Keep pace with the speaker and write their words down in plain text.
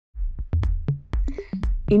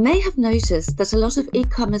You may have noticed that a lot of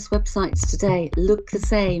e-commerce websites today look the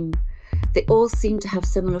same. They all seem to have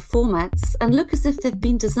similar formats and look as if they've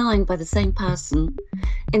been designed by the same person.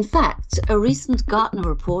 In fact, a recent Gartner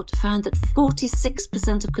report found that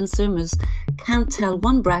 46% of consumers can't tell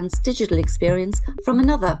one brand's digital experience from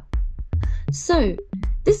another. So,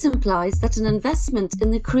 this implies that an investment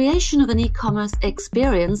in the creation of an e-commerce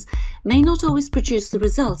experience may not always produce the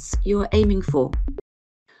results you are aiming for.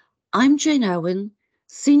 I'm Jane Irwin,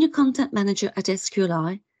 Senior Content Manager at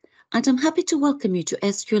SQLI, and I'm happy to welcome you to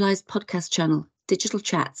SQLI's podcast channel, Digital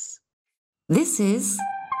Chats. This is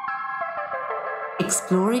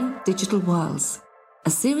Exploring Digital Worlds, a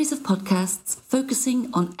series of podcasts focusing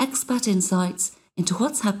on expert insights into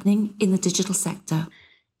what's happening in the digital sector.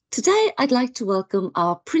 Today, I'd like to welcome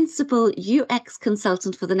our Principal UX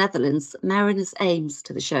Consultant for the Netherlands, Marinus Ames,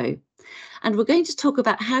 to the show. And we're going to talk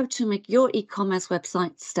about how to make your e-commerce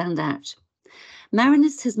website stand out.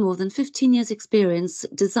 Marinus has more than 15 years' experience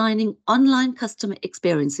designing online customer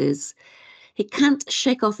experiences. He can't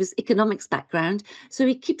shake off his economics background, so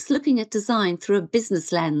he keeps looking at design through a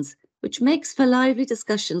business lens, which makes for lively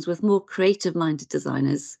discussions with more creative-minded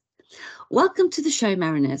designers. Welcome to the show,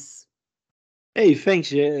 Marinus. Hey, thanks,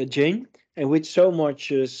 Jane. And with so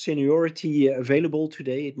much seniority available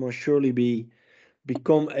today, it must surely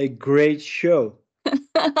become a great show.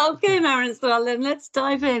 Okay, Marinus, well, then let's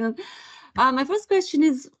dive in. My first question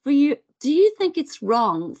is for you. Do you think it's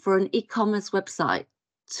wrong for an e-commerce website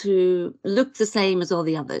to look the same as all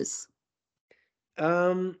the others?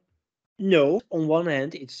 No, on one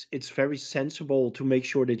hand, it's very sensible to make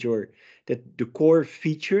sure that the core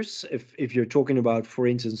features, if you're talking about, for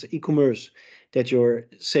instance, e-commerce, that your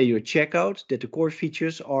checkout, that the core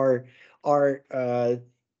features are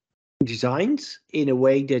designed in a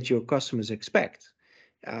way that your customers expect.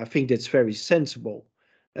 I think that's very sensible,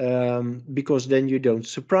 because then you don't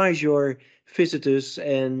surprise your visitors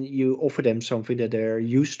and you offer them something that they're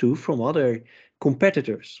used to from other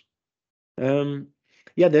competitors.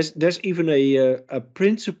 Yeah, there's even a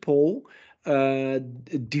principle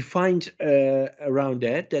defined around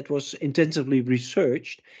that was intensively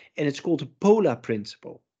researched, and it's called the polar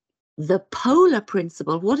principle. The polar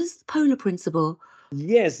principle? What is the polar principle?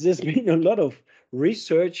 Yes, there's been a lot of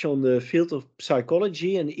research on the field of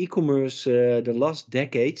psychology and e-commerce the last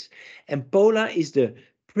decades, and polar is the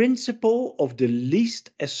principle of the least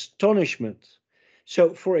astonishment.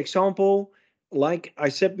 So, for example, like I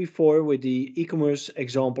said before, with the e-commerce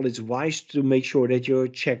example, it's wise to make sure that your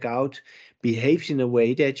checkout behaves in a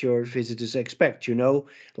way that your visitors expect.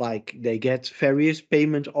 Like they get various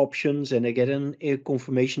payment options and they get a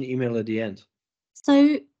confirmation email at the end.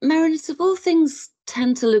 So, Marinus, if all things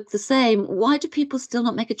tend to look the same, why do people still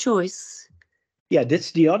not make a choice? Yeah,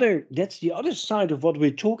 that's the other side of what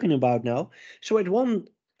we're talking about now. So at one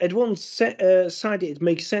side, it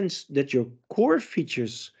makes sense that your core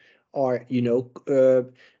features are,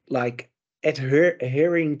 like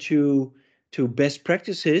adhering to best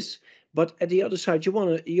practices, but at the other side, you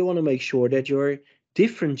wanna make sure that you're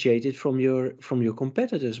differentiated from your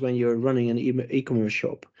competitors when you're running an e-commerce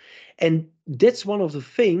shop, and that's one of the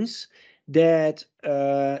things that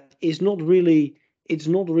is not really it's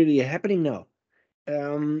not really happening now.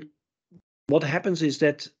 um, what happens is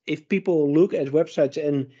that if people look at websites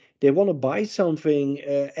and they want to buy something,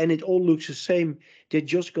 and it all looks the same, they're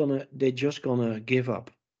just gonna give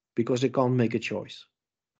up because they can't make a choice.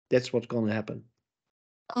 That's what's gonna happen.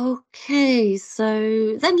 Okay,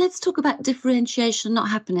 so then let's talk about differentiation not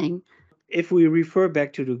happening. If we refer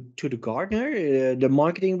back to the Gartner, the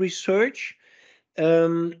marketing research,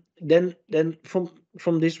 then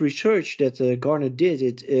from this research that Gartner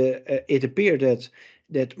did, it appeared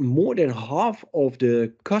that more than half of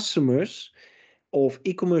the customers of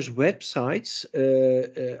e-commerce websites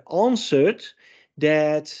answered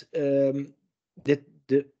that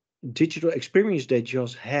the digital experience they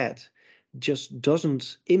just had just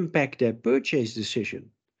doesn't impact their purchase decision.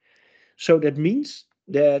 So that means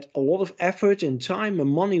that a lot of effort and time and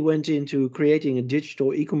money went into creating a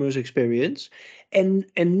digital e-commerce experience, and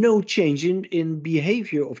no change in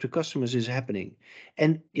behavior of the customers is happening.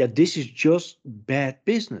 And yeah, this is just bad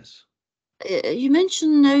business. You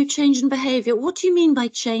mentioned no change in behavior. What do you mean by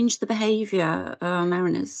change the behavior,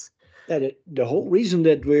 Marinus? The whole reason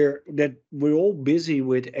that we're all busy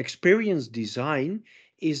with experience design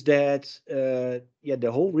is that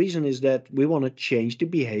the whole reason is that we want to change the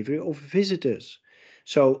behavior of visitors.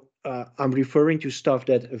 So I'm referring to stuff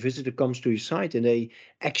that a visitor comes to your site and they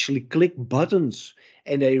actually click buttons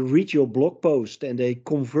and they read your blog post and they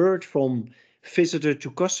convert from visitor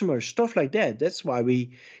to customer, stuff like that. That's why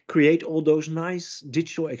we create all those nice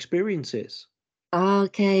digital experiences.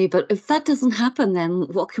 Okay, but if that doesn't happen, then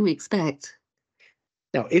what can we expect?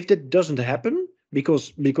 Now, if that doesn't happen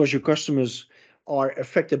because your customers are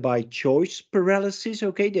affected by choice paralysis,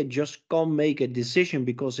 okay, they just can't make a decision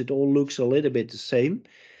because it all looks a little bit the same,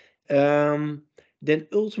 um, then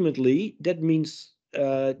ultimately that means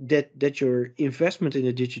that your investment in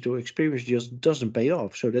a digital experience just doesn't pay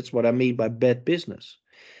off. So that's what I mean by bad business.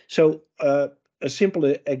 So a simple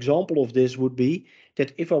example of this would be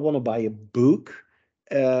that if I want to buy a book,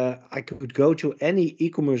 I could go to any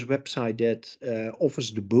e-commerce website that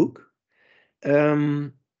offers the book,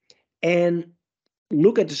 um, and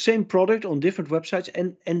look at the same product on different websites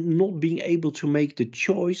and not being able to make the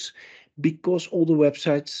choice because all the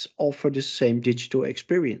websites offer the same digital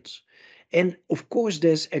experience. And of course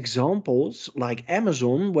there's examples like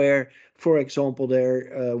Amazon where, for example, their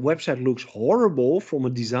website looks horrible from a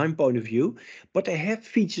design point of view, but they have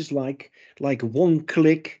features like one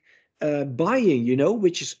click buying,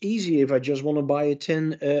 which is easy if I just want to buy a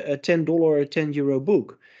 $10 or a €10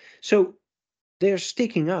 book. So they're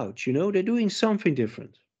sticking out, they're doing something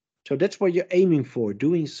different. So that's what you're aiming for,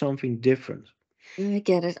 doing something different. I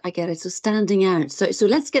get it. I get it. So standing out. So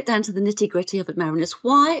let's get down to the nitty-gritty of it, Marinus.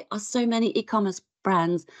 Why are so many e-commerce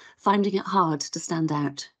brands finding it hard to stand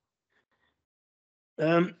out?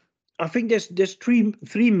 um, I think there's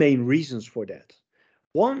three main reasons for that.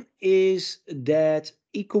 One is that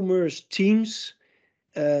e-commerce teams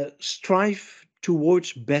strive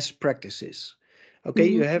towards best practices. Okay,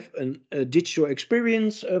 you Hmm. have a digital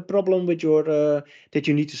experience problem with your that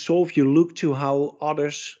you need to solve. You look to how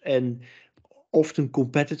others and often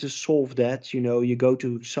competitors solve that. You go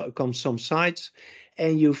to some sites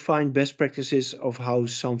and you find best practices of how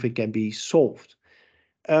something can be solved.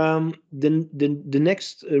 The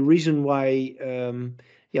next reason why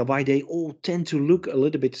why they all tend to look a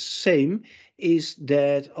little bit the same is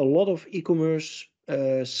that a lot of e-commerce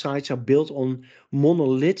sites are built on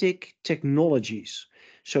monolithic technologies.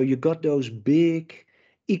 So you got those big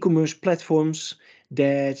e-commerce platforms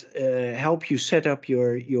that help you set up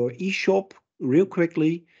your e-shop real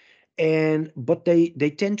quickly, and but they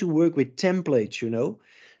tend to work with templates.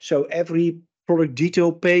 So every product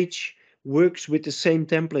detail page works with the same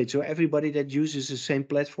template. So everybody that uses the same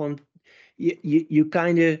platform, you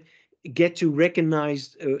kind of get to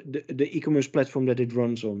recognize the e-commerce platform that it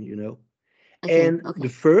runs on. Okay. And the Okay.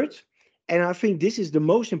 third, and I think this is the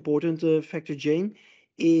most important factor, Jane,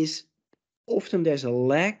 is often there's a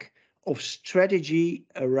lack of strategy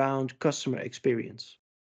around customer experience.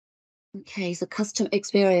 Okay. So customer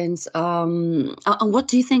experience. And what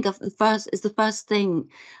do you think of the first thing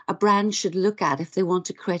a brand should look at if they want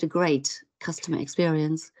to create a great customer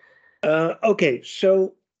experience? Okay,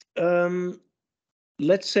 so um,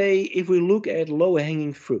 let's say if we look at lower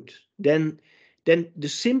hanging fruit, then the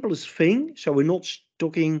simplest thing, so we're not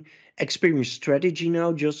talking experience strategy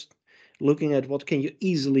now, just looking at what can you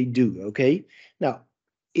easily do. Okay, now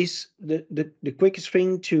is the quickest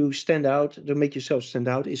thing to stand out, to make yourself stand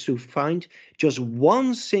out, is to find just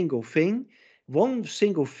one single thing, one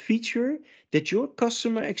single feature that your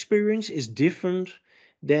customer experience is different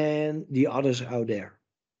than the others out there.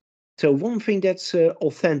 So one thing that's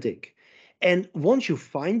authentic. And once you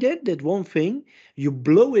find it, that one thing, you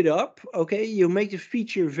blow it up. Okay, you make the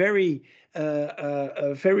feature very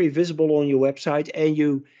visible on your website, and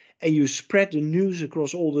you spread the news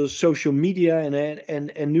across all the social media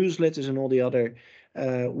and newsletters and all the other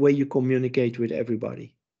way you communicate with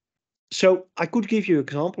everybody. So I could give you an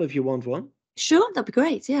example if you want one. Sure, that'd be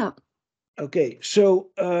great. Yeah. Okay, so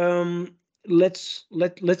let's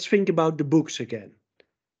think about the books again.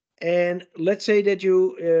 And let's say that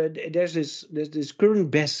there's this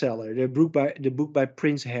current bestseller, the book by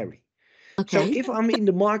Prince Harry. So Okay. if I'm in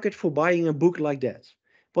the market for buying a book like that,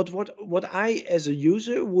 but what I as a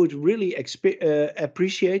user would really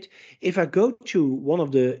appreciate if I go to one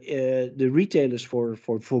of the retailers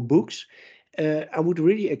for books, I would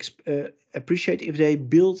really appreciate if they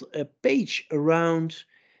build a page around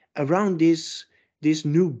this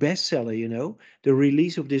new bestseller, the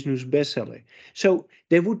release of this new bestseller. So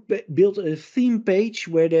they would build a theme page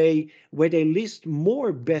where they list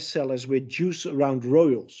more bestsellers with juice around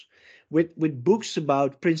royals, with books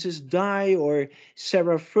about Princess Di or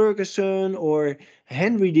Sarah Ferguson or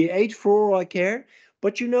Henry VIII for all I care.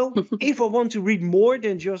 But if I want to read more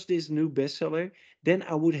than just this new bestseller, then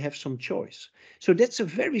I would have some choice. So that's a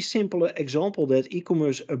very simple example that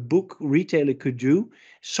e-commerce, a book retailer could do.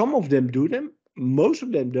 Some of them do them, most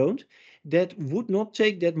of them don't. That would not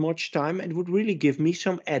take that much time and would really give me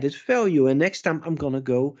some added value. And next time I'm going to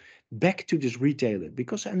go back to this retailer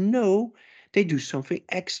because I know they do something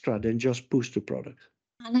extra than just push the product.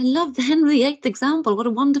 And I love the Henry VIII example. What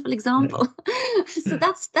a wonderful example. So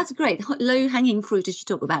that's great. Low hanging fruit as you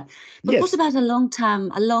talk about. But what Yes. about a long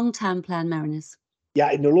term plan, Marinus?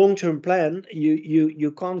 Yeah, in the long-term plan,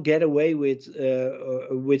 you can't get away with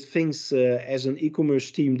things as an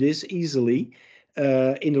e-commerce team this easily.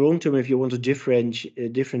 In the long term, if you want to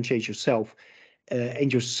differentiate yourself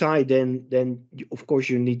and your site, then of course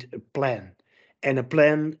you need a plan, and a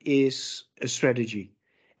plan is a strategy.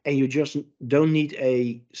 And you just don't need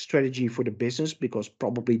a strategy for the business because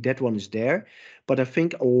probably that one is there. But I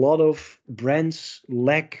think a lot of brands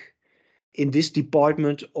lack in this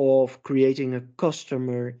department of creating a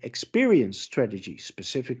customer experience strategy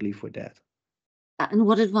specifically for that. And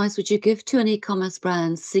what advice would you give to an e-commerce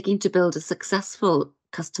brand seeking to build a successful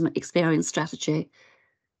customer experience strategy?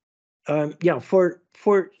 Yeah, for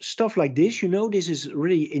stuff like this, this is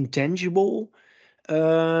really intangible.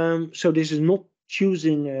 So this is not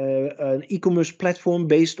choosing an e-commerce platform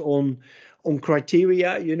based on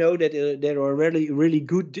criteria, that are really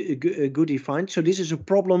good defined. So this is a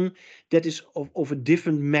problem that is of a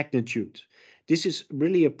different magnitude. This is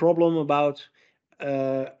really a problem about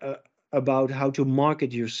how to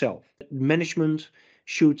market yourself. Management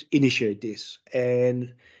should initiate this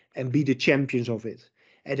and be the champions of it.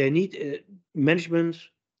 And they need management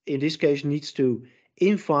in this case needs to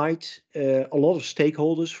invite a lot of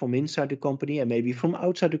stakeholders from inside the company and maybe from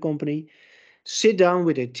outside the company, sit down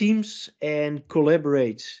with their teams and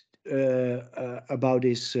collaborate about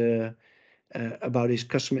this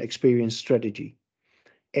customer experience strategy.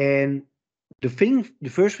 And the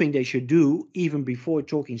first thing they should do, even before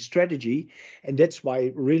talking strategy, and that's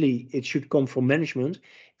why really it should come from management,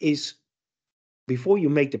 is before you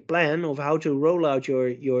make the plan of how to roll out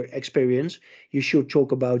your experience, you should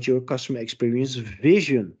talk about your customer experience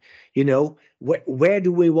vision. Where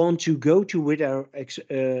do we want to go to with our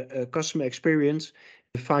customer experience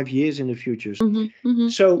 5 years in the future? So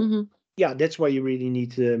Mm-hmm. yeah, that's why you really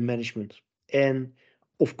need management. And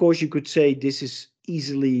of course, you could say this is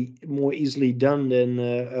more easily done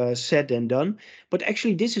than said than done. But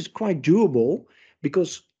actually, this is quite doable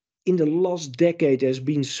because in the last decade, there's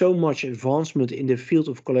been so much advancement in the field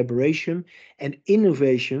of collaboration and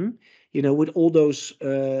innovation. With all those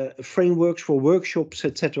frameworks for workshops,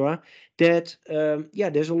 etc. That yeah,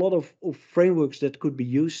 there's a lot of frameworks that could be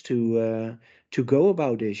used to go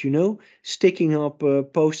about this. Sticking up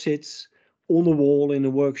post-its on the wall in a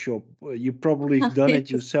workshop. You probably have done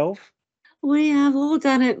it Yes. yourself. We have all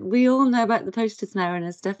done it. We all know about the posters,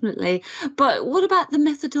 Mariners, definitely. But what about the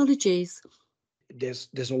methodologies?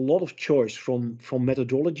 There's a lot of choice from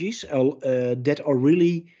methodologies that are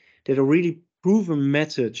really proven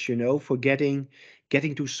methods, for getting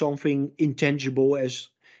to something intangible as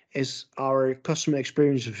our customer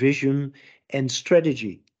experience vision and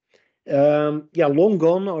strategy. Yeah, long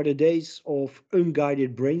gone are the days of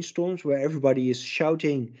unguided brainstorms where everybody is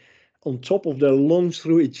shouting on top of their lungs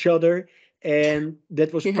through each other, and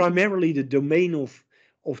that was Yes. primarily the domain of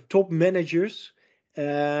top managers.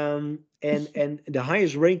 And the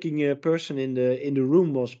highest ranking person in the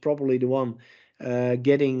room was probably the one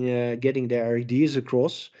getting their ideas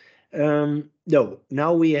across. No,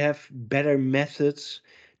 now we have better methods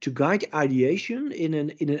to guide ideation in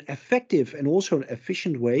an effective and also an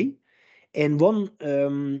efficient way. And one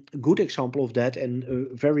good example of that, and a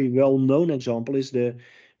very well known example, is the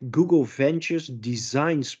Google Ventures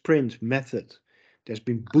Design Sprint method. There's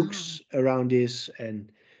been Ah. books around this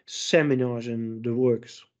and seminars and the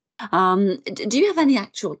works. Do you have any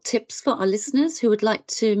actual tips for our listeners who would like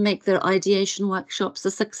to make their ideation workshops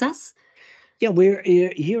a success? Yeah, we're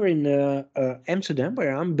here in Amsterdam,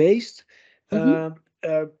 where I'm based. Mm-hmm. Uh,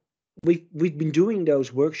 uh, we've been doing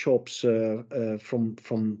those workshops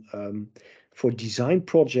for design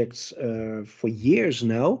projects for years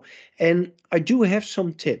now, and I do have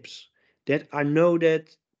some tips that I know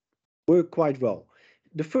that work quite well.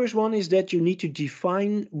 The first one is that you need to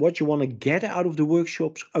define what you want to get out of the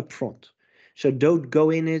workshops upfront. So don't go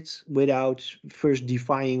in it without first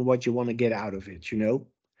defining what you want to get out of it.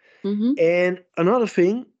 Mm-hmm. And another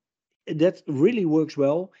thing that really works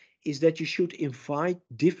well is that you should invite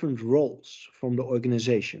different roles from the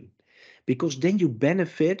organization, because then you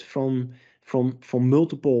benefit from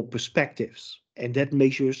multiple perspectives, and that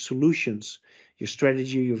makes your solutions, your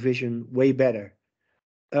strategy, your vision way better.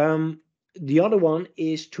 um, the other one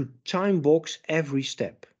is to time box every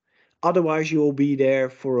step. Otherwise, you'll be there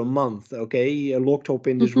for a month, okay, locked up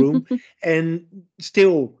in this room, and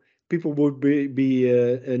still people would be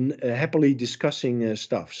happily discussing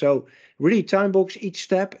stuff. So really time box each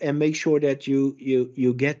step and make sure that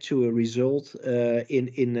you get to a result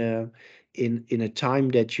in a time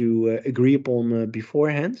that you agree upon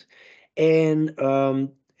beforehand. And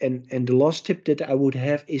and the last tip that I would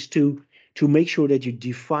have is to make sure that you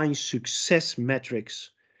define success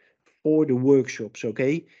metrics for the workshops.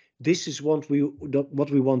 Okay, this is what we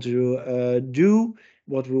want to do,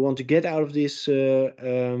 what we want to get out of this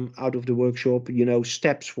out of the workshop. You know,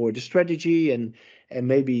 steps for the strategy, and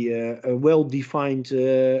maybe a well-defined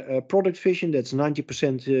product vision that's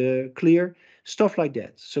 90% clear, stuff like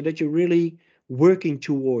that, so that you're really working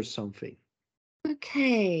towards something.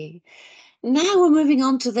 Okay. Now we're moving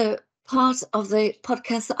on to the part of the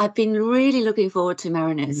podcast that I've been really looking forward to,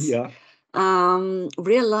 Marinus. Yeah.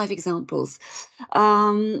 Real life examples.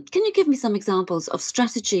 Can you give me some examples of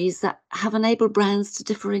strategies that have enabled brands to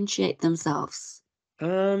differentiate themselves?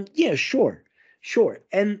 Yeah, sure, sure.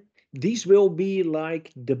 And these will be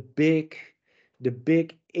like the big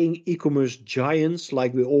e-commerce giants,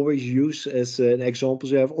 like we always use as an example.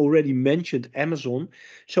 So I've already mentioned Amazon.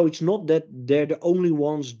 So it's not that they're the only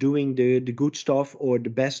ones doing the good stuff or the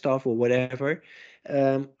best stuff or whatever.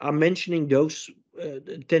 I'm mentioning those.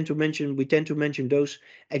 We tend to mention those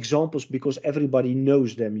examples because everybody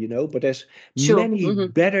knows them, you know. But there's Sure. many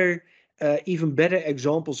better even better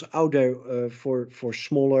examples out there for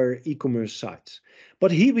smaller e-commerce sites.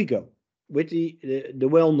 But here we go with the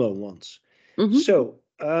well-known ones. Mm-hmm. So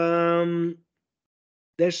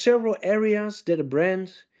there's several areas that a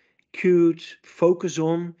brand could focus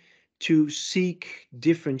on to seek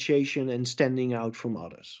differentiation and standing out from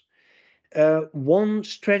others. One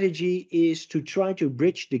strategy is to try to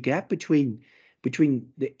bridge the gap between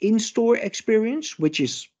the in-store experience, which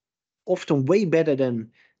is often way better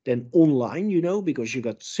than online, you know, because you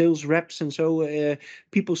got sales reps and so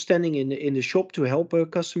people standing in the shop to help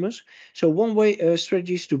customers. So one way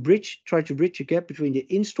strategy is to try to bridge the gap between the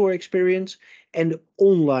in-store experience and the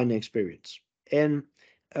online experience. And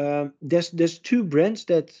there's two brands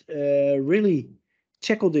that really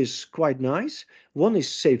tackle this quite nice. One is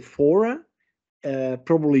Sephora,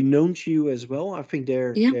 probably known to you as well. I think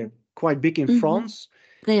Yeah. they're quite big in Mm-hmm. France.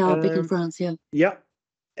 They are big in Um, France, yeah. yeah.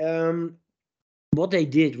 Um, what they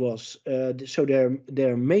did was so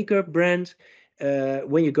their makeup brand,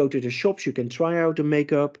 when you go to the shops you can try out the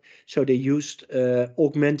makeup, so they used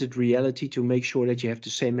augmented reality to make sure that you have the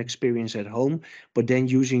same experience at home, but then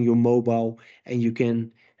using your mobile, and you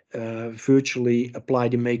can virtually apply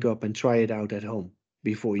the makeup and try it out at home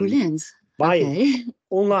before you Brilliant. buy it Okay.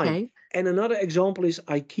 online. Okay. And another example is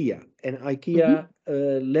IKEA. And Mm-hmm. IKEA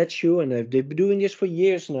lets you, and they've been doing this for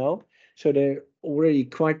years now, so they're already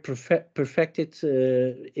quite perfected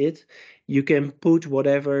it. You can put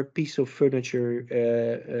whatever piece of furniture,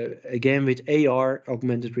 again with AR,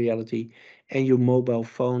 augmented reality, and your mobile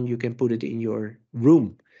phone, you can put it in your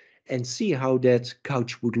room and see how that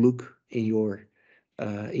couch would look in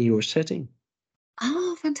your setting.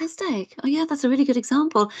 Oh, fantastic. Oh, yeah, that's a really good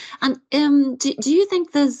example. And do you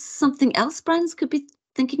think there's something else brands could be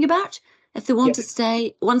thinking about if they want Yeah, to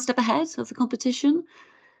stay one step ahead of the competition?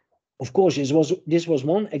 of course, this was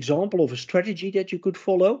one example of a strategy that you could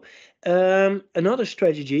follow. Another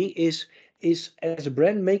strategy is as a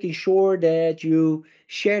brand making sure that you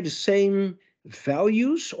share the same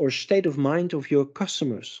values or state of mind of your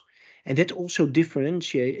customers, and that also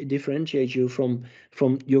differentiates you from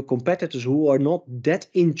your competitors who are not that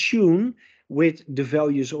in tune with the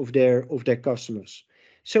values of their customers.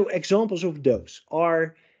 So examples of those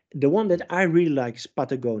are, the one that I really like is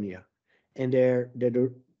Patagonia, and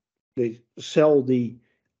they sell the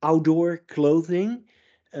outdoor clothing.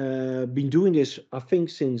 Been doing this, I think,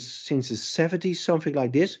 since the 70s, something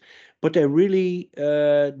like this. But they're really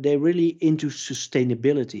into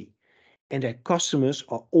sustainability, and their customers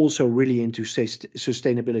are also really into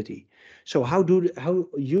sustainability. So how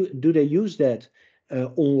you do they use that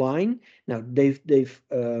online? Now they've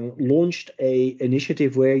launched a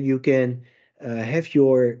initiative where you can have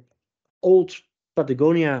your old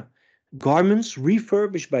Patagonia garments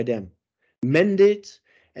refurbished by them, mended,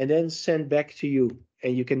 and then sent back to you.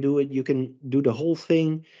 And you can do it. You can do the whole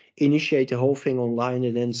thing, initiate the whole thing online,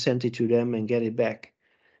 and then send it to them and get it back,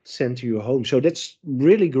 sent to your home. So that's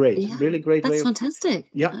really great. Yeah, Really great way that's of, fantastic.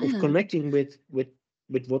 yeah, Oh, of yeah. connecting with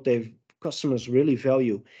what their customers really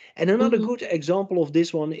value. And another Mm-hmm. good example of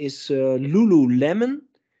this one is Lululemon.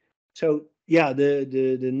 So yeah,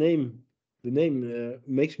 the name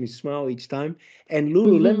makes me smile each time. And Mm-hmm.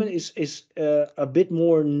 Lululemon is a bit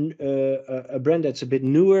more a brand that's a bit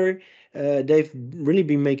newer. They've really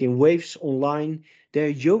been making waves online. They're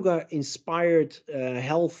yoga inspired,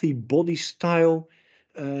 healthy body style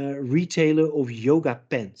retailer of yoga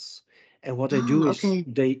pants. And what they do Oh, is okay.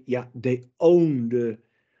 they own the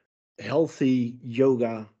healthy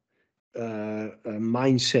yoga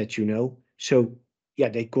mindset, So yeah,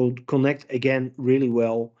 they could connect again really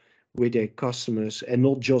well with their customers and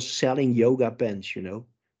not just selling yoga pants.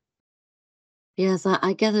 Yes,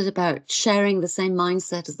 I get it about sharing the same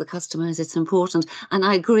mindset as the customers. It's important. And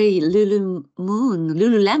I agree,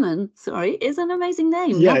 Lululemon, sorry, is an amazing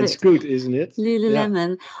name. Yeah, Love it's it. good, isn't it? Yeah.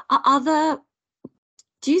 Lululemon.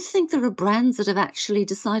 Do you think there are brands that have actually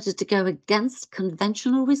decided to go against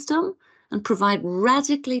conventional wisdom and provide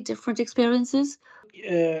radically different experiences?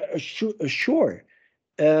 Sure.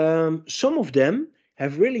 Some of them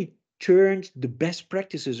have really turned the best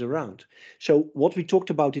practices around. So what we talked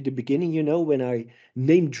about at the beginning, when I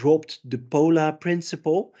name dropped the Pola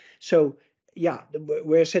principle. So yeah,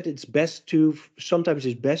 where I said sometimes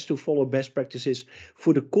it's best to follow best practices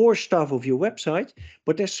for the core stuff of your website,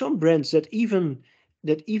 but there's some brands that even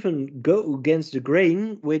go against the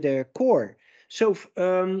grain with their core. So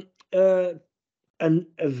uh, and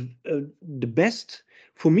the best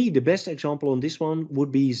for me, the best example on this one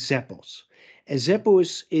would be Zappos. And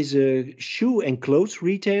Zappos is a shoe and clothes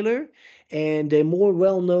retailer, and they're more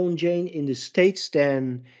well known, Jane, in the States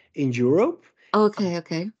than in Europe.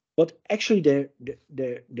 Okay. But actually,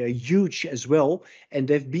 they're huge as well, and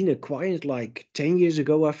they've been acquired like 10 years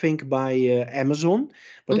ago, I think, by Amazon.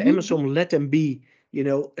 But Mm-hmm. Amazon let them be,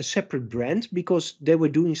 a separate brand because they were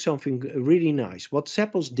doing something really nice. What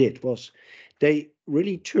Zappos did was they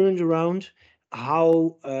really turned around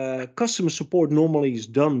how customer support normally is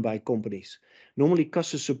done by companies. Normally,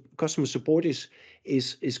 customer support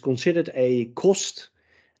is considered a cost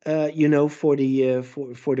for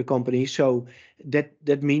the company. So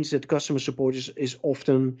that means that customer support is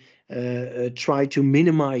often try to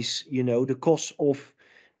minimize, the cost of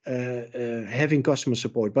having customer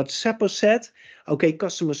support. But Seppo said, okay,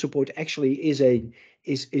 customer support actually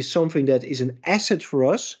is something that is an asset for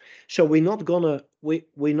us. So we're not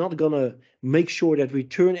gonna make sure that we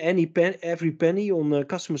turn every penny on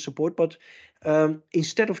customer support, but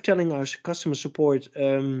instead of telling our customer support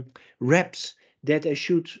reps that they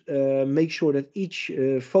should make sure that each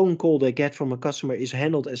phone call they get from a customer is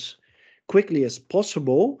handled as quickly as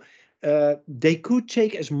possible. They could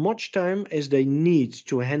take as much time as they need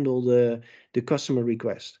to handle the customer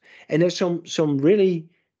request. And there's some really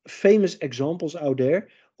famous examples out there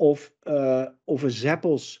of a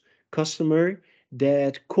Zappos customer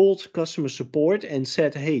that called customer support and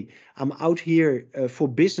said, "Hey, I'm out here for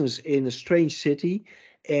business in a strange city,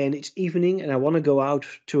 and it's evening, and I want to go out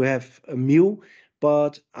to have a meal,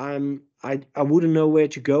 but I wouldn't know where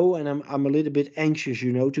to go, and I'm a little bit anxious,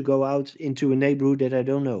 to go out into a neighborhood that I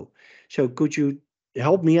don't know. So could you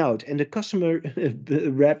help me out?" And the customer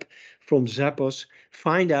rep from Zappos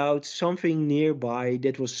find out something nearby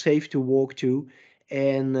that was safe to walk to,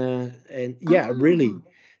 and yeah, really. Oh,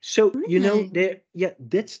 So really? they yeah,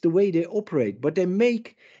 that's the way they operate. But they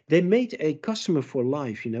made a customer for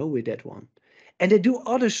life, with that one, and they do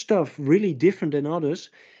other stuff really different than others.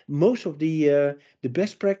 Most of the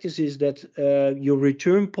best practice is that your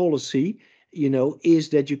return policy, is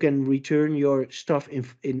that you can return your stuff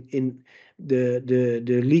in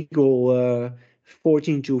the legal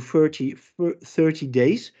 14 to 30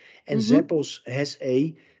 days, and Mm-hmm. Zappos has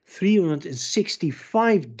a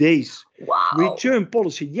 365 days Wow. return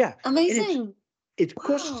policy. Yeah, and Amazing. it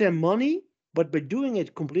costs Wow. them money, but by doing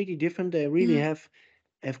it completely different, they really Yeah.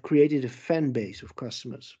 have created a fan base of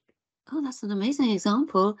customers. Oh, that's an amazing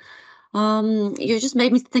example. You just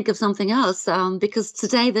made me think of something else, because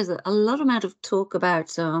today there's a lot amount of talk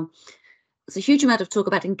about, there's a huge amount of talk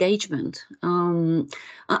about engagement. And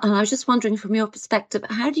I was just wondering, from your perspective,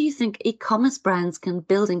 how do you think e-commerce brands can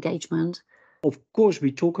build engagement? Of course,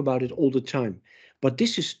 we talk about it all the time, but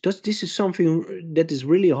this is something that is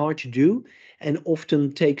really hard to do and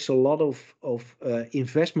often takes a lot of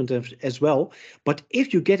investment as well. But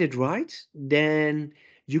if you get it right, then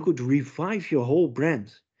you could revive your whole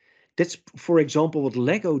brand. That's, for example, what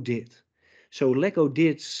Lego did. So Lego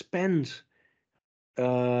did spend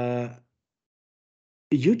uh,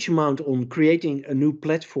 a huge amount on creating a new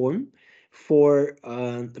platform for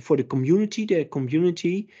the community, their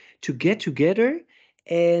community, to get together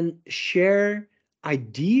and share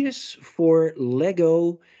ideas for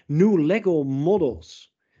new Lego models.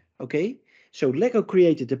 Okay, so Lego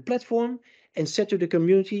created a platform and said to the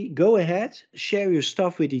community, "Go ahead, share your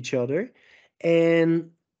stuff with each other,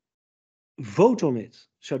 and vote on it."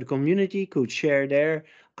 So the community could share their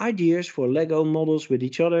ideas for Lego models with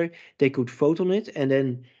each other. They could vote on it. And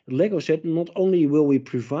then Lego said, not only will we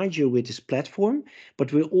provide you with this platform,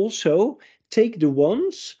 but we'll also take the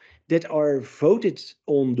ones that are voted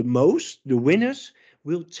on the most, the winners,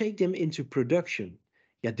 we'll take them into production.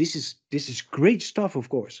 Yeah, this is great stuff, of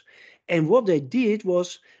course. And what they did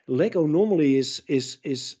was Lego normally is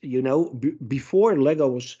before Lego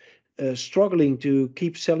was struggling to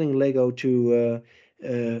keep selling Lego to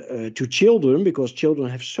children because children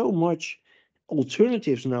have so much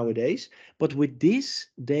alternatives nowadays. But with this,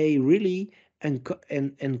 they really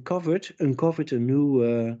uncovered a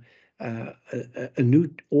new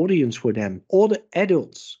audience for them. All the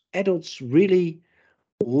adults really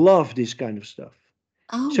love this kind of stuff.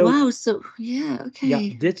 Oh, So wow. So, yeah, yeah,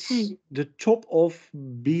 okay. that's Okay. the top of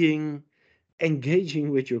being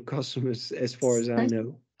engaging with your customers, as far as I So,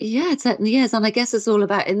 know. yeah, it certainly is. And I guess it's all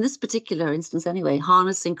about, in this particular instance anyway,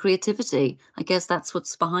 harnessing creativity. I guess that's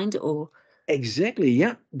what's behind it all. Exactly.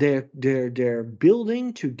 Yeah, they're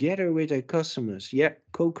building together with their customers. Yeah,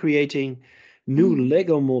 co-creating new Mm.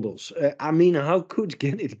 Lego models. I mean, how good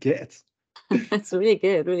can it get? That's really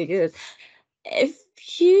good, really good. If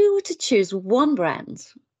you were to choose one brand,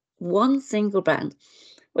 one single brand,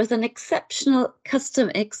 with an exceptional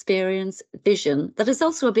custom experience vision that is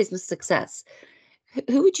also a business success,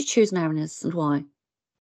 who would you choose, Marinus, and why?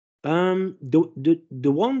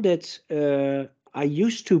 The one that I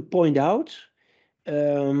used to point out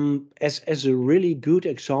as a really good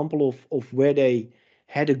example of where they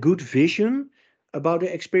had a good vision about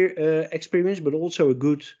the experience, but also a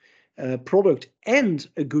good product and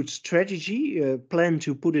a good strategy plan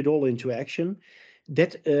to put it all into action.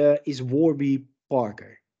 That is Warby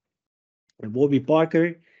Parker. And Warby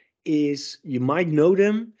Parker is, you might know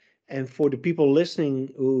them. And for the people listening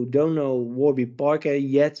who don't know Warby Parker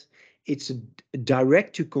yet, it's a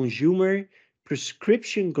direct to consumer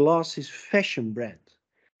prescription glasses fashion brand.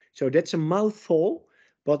 So that's a mouthful,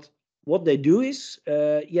 but what they do is,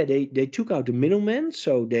 they took out the middleman,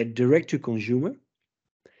 so they're direct to consumer.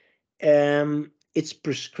 It's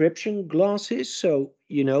prescription glasses, so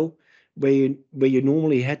where you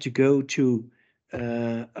normally had to go to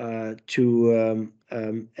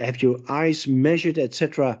have your eyes measured,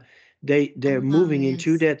 etc. They're Oh, wow, moving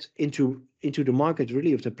into yes. that into the market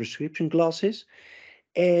really of the prescription glasses,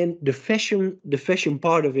 and the fashion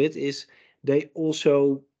part of it is they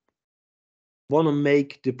also want to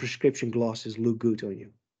make the prescription glasses look good on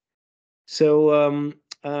you. So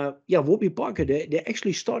Warby Parker, they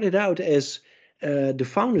actually started out as the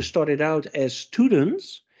founders started out as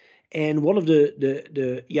students, and one of the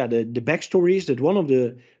backstory is that one of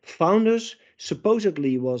the founders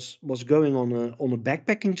supposedly was going on a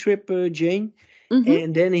backpacking trip, Jane, Mm-hmm.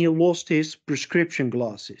 and then he lost his prescription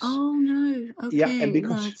glasses. Oh, no. Yeah, and Okay,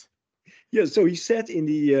 because right. yeah, so he sat in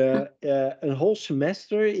the a whole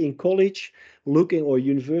semester in college, looking or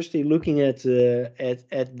university, looking at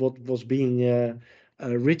what was being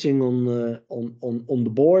written on the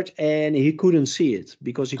board, and he couldn't see it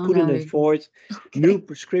because he Oh, couldn't no. afford new Okay.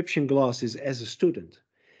 prescription glasses as a student.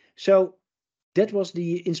 So that was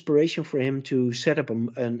the inspiration for him to set up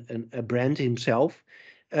a brand himself,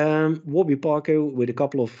 Warby Parker, with a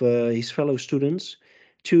couple of his fellow students,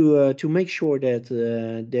 to make sure that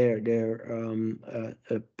they're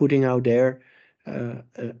putting out their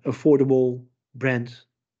affordable brand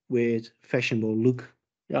with fashionable look.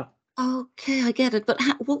 Yeah. Okay, I get it. But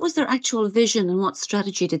what was their actual vision and what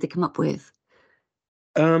strategy did they come up with?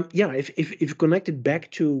 Yeah, if you connect it back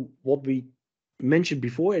to what we mentioned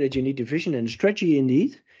before, that you need a vision and a strategy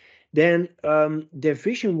indeed, then their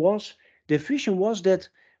vision was that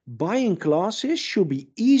buying classes should be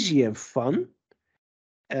easy and fun.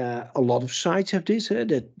 A lot of sites have this,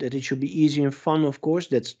 that it should be easy and fun, of course.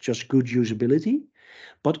 That's just good usability.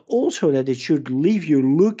 But also that it should leave you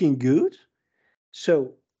looking good.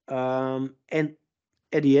 So, and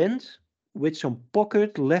at the end, with some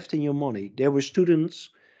pocket left in your money. There were students,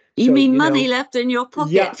 You so, mean money left in your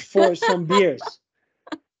yeah, pocket? for some beers.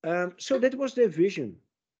 So that was their vision.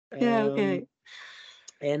 Yeah, Um, okay.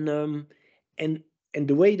 and um, and and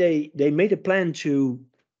the way they made a plan to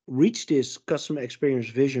reach this customer experience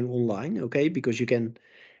vision online, okay, because you can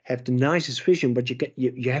have the nicest vision, but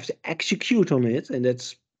you have to execute on it, and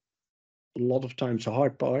that's a lot of times the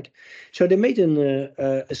hard part. So they made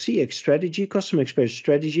a CX strategy, customer experience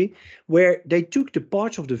strategy, where they took the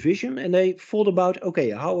parts of the vision and they thought about,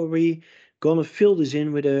 okay, how are we gonna fill this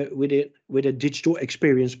in with a digital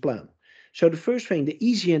experience plan? So the first thing, the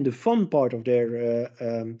easy and the fun part of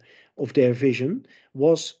their vision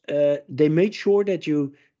was they made sure that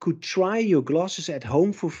you could try your glasses at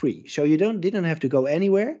home for free. So you didn't have to go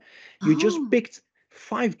anywhere. You just Oh, picked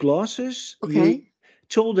 5 glasses. You okay.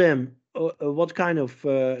 told them what kind of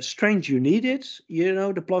strength you needed,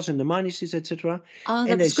 the plus and the minuses, etc. Oh, the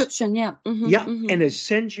And prescription, yeah. Mm-hmm, yeah, mm-hmm. and they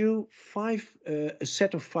send you a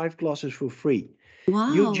set of 5 glasses for free. You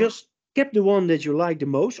Wow. just kept the one that you liked the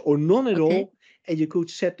most, or none at Okay. all, and you could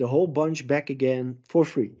set the whole bunch back again for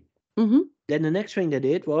free. Mm-hmm. Then the next thing they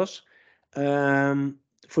did was,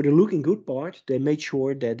 for the looking good part, they made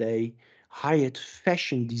sure that they hired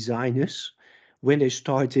fashion designers when they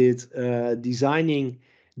started designing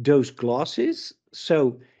those glasses.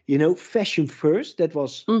 So, fashion first. That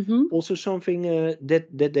was Mm-hmm. also something that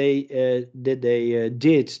they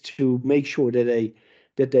did to make sure that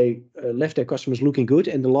they left their customers looking good.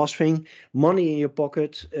 And the last thing, money in your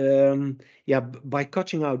pocket. Yeah, by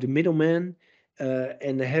cutting out the middleman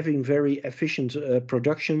and having very efficient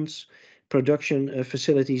production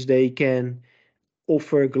facilities, they can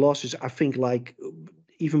offer glasses, I think, like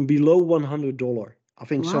even below $100. I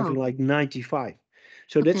think something Wow. like 95.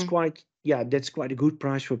 So Okay. that's quite a good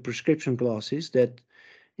price for prescription glasses that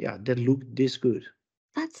look this good.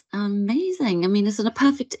 That's amazing. I mean, it's a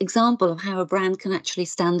perfect example of how a brand can actually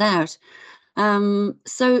stand out.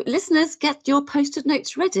 So, listeners, get your post-it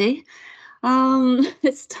notes ready.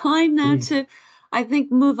 It's time now Mm. to, I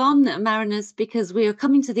think, move on, Mariners, because we are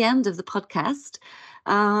coming to the end of the podcast.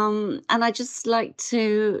 And I just like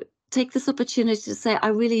to take this opportunity to say I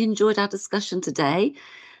really enjoyed our discussion today.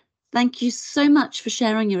 Thank you so much for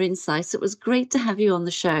sharing your insights. It was great to have you on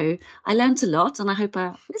the show. I learned a lot, and I hope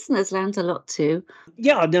our listeners learned a lot too.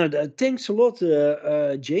 Yeah, no, thanks a lot,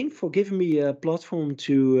 Jane, for giving me a platform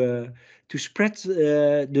to spread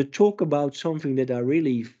the talk about something that I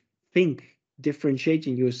really think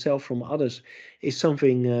differentiating yourself from others is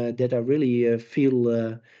something that I really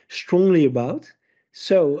feel strongly about.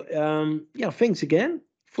 So, yeah, thanks again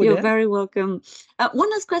for You're that. very welcome. One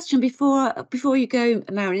last question before you go,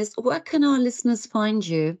 Marinus. Where can our listeners find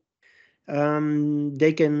you?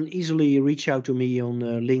 They can easily reach out to me on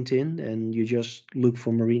LinkedIn, and you just look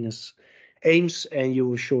for Marina's Aims, and you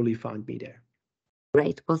will surely find me there.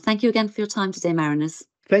 Great. Well, thank you again for your time today, Marinus.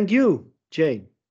 Thank you, Jane.